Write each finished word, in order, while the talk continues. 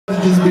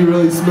just be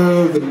really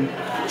smooth, and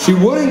she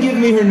wouldn't give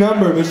me her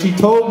number, but she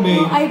told me.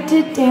 Well, I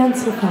did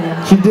dance with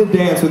her. She did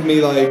dance with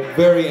me, like,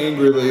 very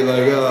angrily,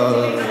 like,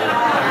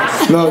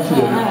 no, she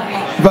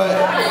didn't. But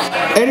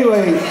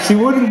anyway, she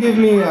wouldn't give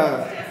me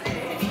her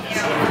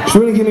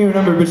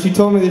number, but she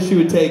told me that she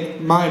would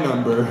take my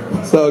number.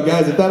 So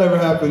guys, if that ever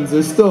happens,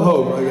 there's still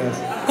hope, I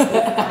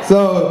guess.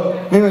 So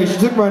anyway, she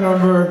took my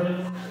number,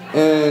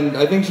 and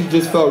I think she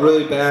just felt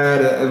really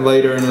bad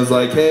later and was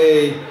like,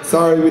 hey,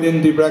 sorry we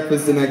didn't do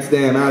breakfast the next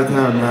day, I'm out of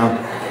town now.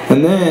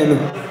 And then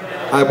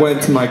I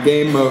went to my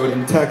game mode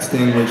in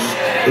texting, which,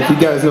 if you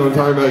guys know what I'm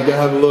talking about, you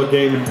gotta have a little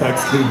game in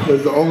texting.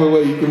 That's the only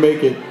way you can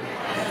make it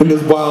in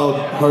this wild,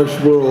 harsh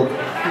world.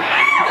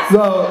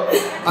 So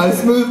I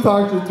smooth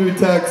talked her through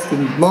text,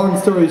 and long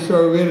story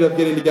short, we ended up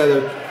getting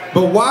together.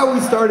 But while we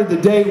started the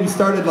date, we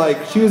started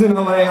like, she was in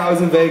LA, I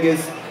was in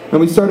Vegas, and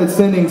we started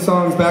sending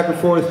songs back and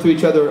forth to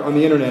each other on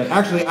the internet.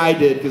 Actually, I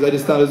did, because I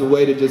just thought it was a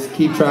way to just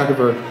keep track of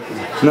her.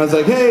 And I was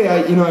like, hey,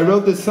 I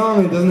wrote this song,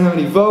 and it doesn't have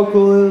any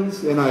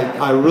vocals, and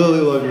I really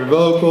love your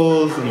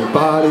vocals and your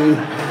body.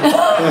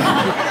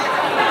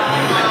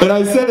 And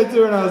I sent it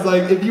to her, and I was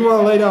like, if you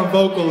want to lay down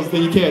vocals,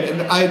 then you can.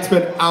 And I had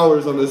spent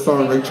hours on this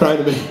song, like trying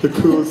to make the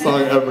coolest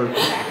song ever.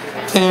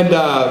 And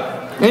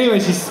anyway,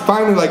 she's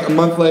finally, like a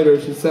month later,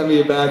 she sent me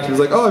it back. She was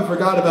like, oh, I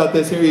forgot about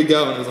this, here you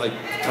go. And I was like,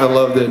 I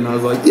loved it, and I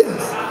was like,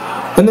 yes.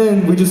 And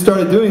then we just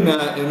started doing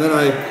that, and then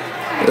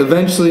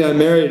eventually I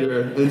married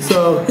her. And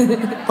so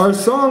our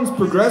songs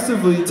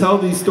progressively tell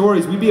these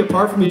stories. We'd be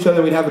apart from each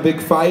other, we'd have a big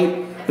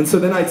fight, and so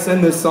then I'd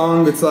send this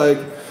song that's like,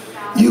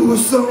 you were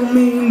so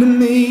mean to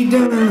me,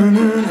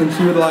 da-na-na-na, and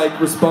she would like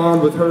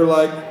respond with her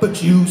like,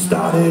 but you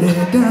started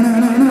it,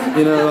 da-na-na-na,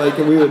 you know, like,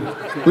 and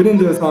we didn't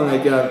do a song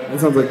like that. It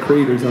sounds like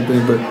Creed or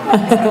something, but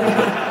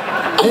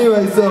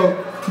anyway,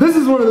 so this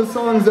is one of the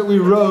songs that we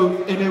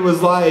wrote, and it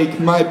was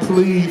like my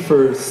plea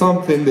for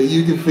something that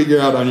you can figure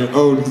out on your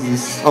own,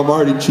 because I'm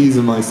already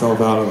cheesing myself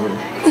out of it.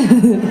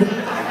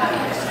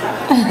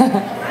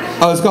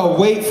 Oh, it's called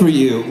Wait For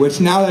You,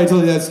 which now that I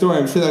told you that story,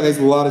 I'm sure that makes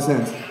a lot of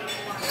sense.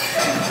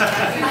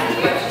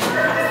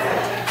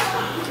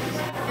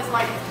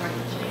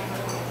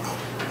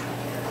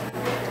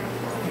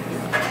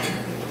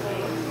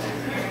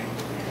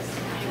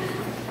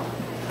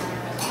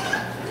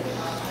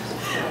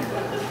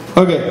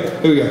 Okay,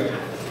 here we go.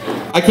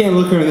 I can't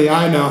look her in the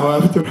eye now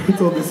after I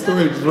told this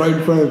story, just right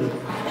in front of me.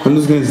 I'm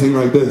just gonna sing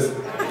like this.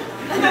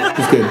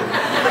 Just kidding.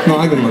 No,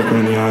 I can look her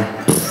in the eye.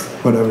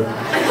 Whatever.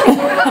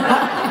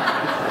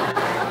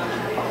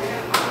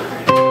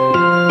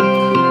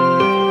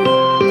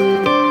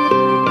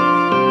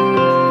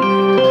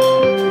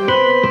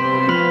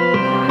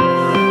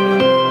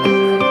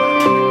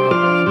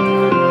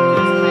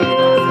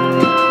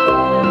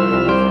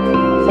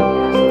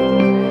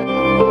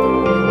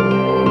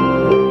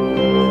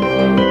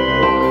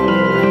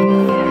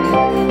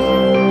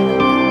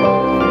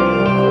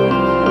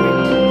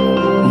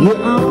 You're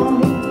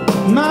on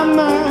my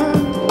mind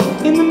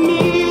in the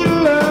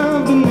middle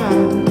of the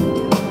night,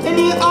 and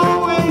you're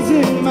always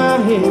in my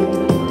head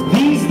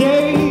these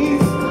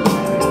days.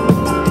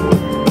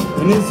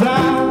 And as I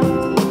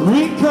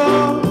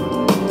recall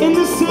in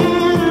the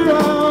center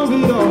of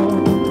it all,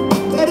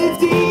 that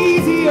it's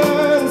easier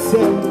to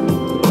say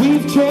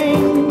we've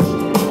changed.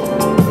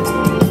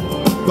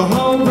 But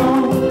hold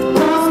on,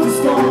 cause the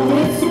storm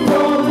is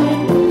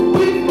rolling.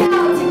 We've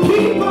got to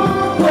keep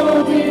on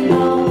holding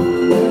on.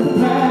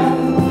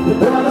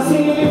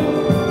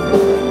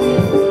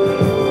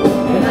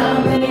 And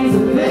our names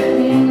are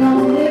written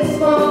on this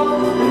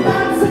wall, and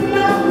that's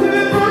enough.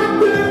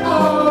 After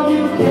all,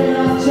 you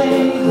cannot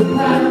change the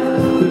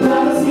past.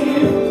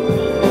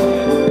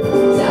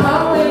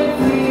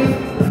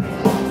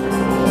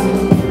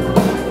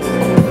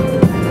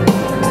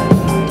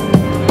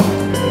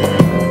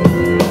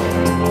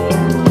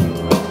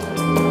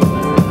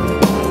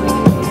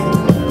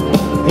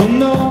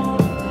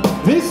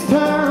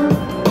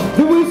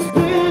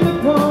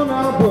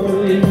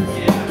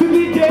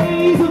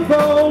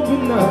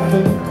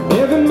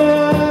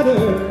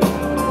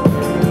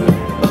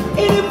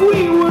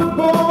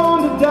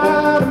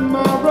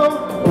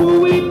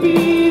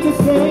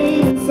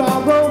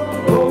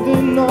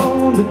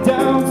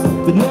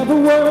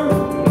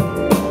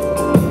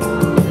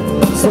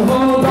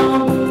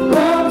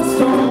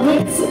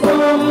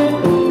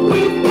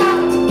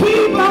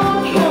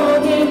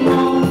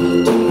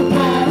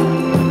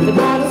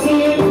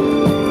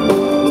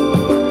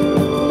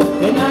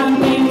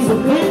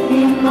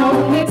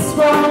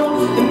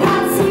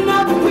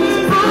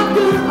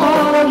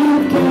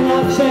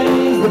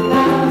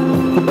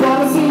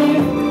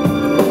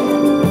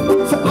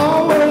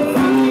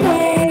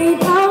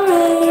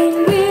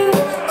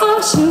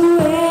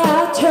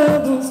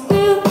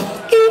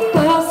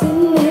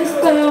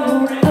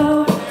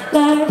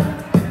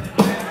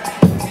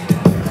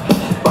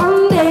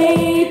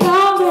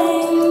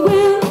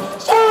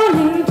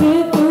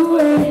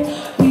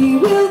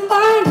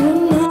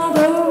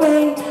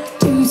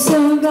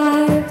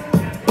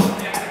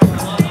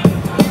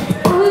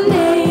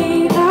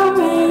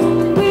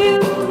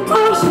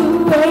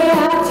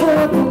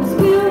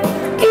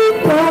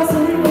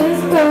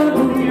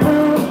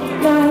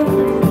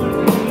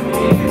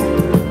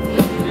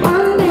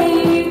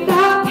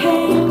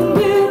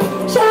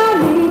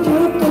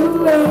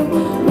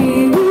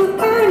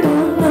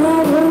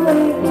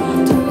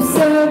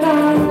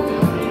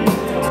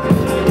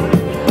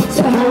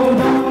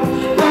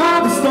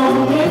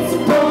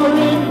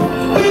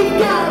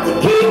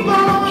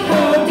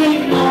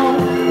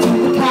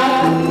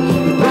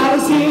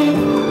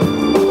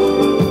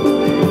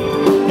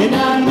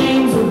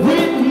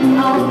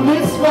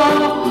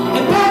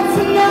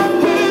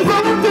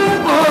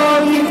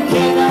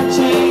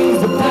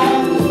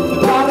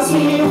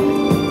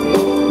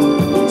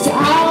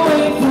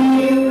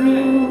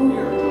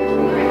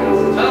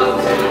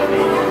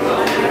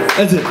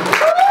 That's it.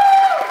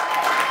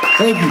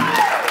 Thank you.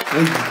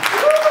 Thank you.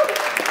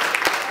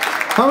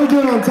 How are we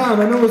doing on time?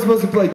 I know we're supposed to play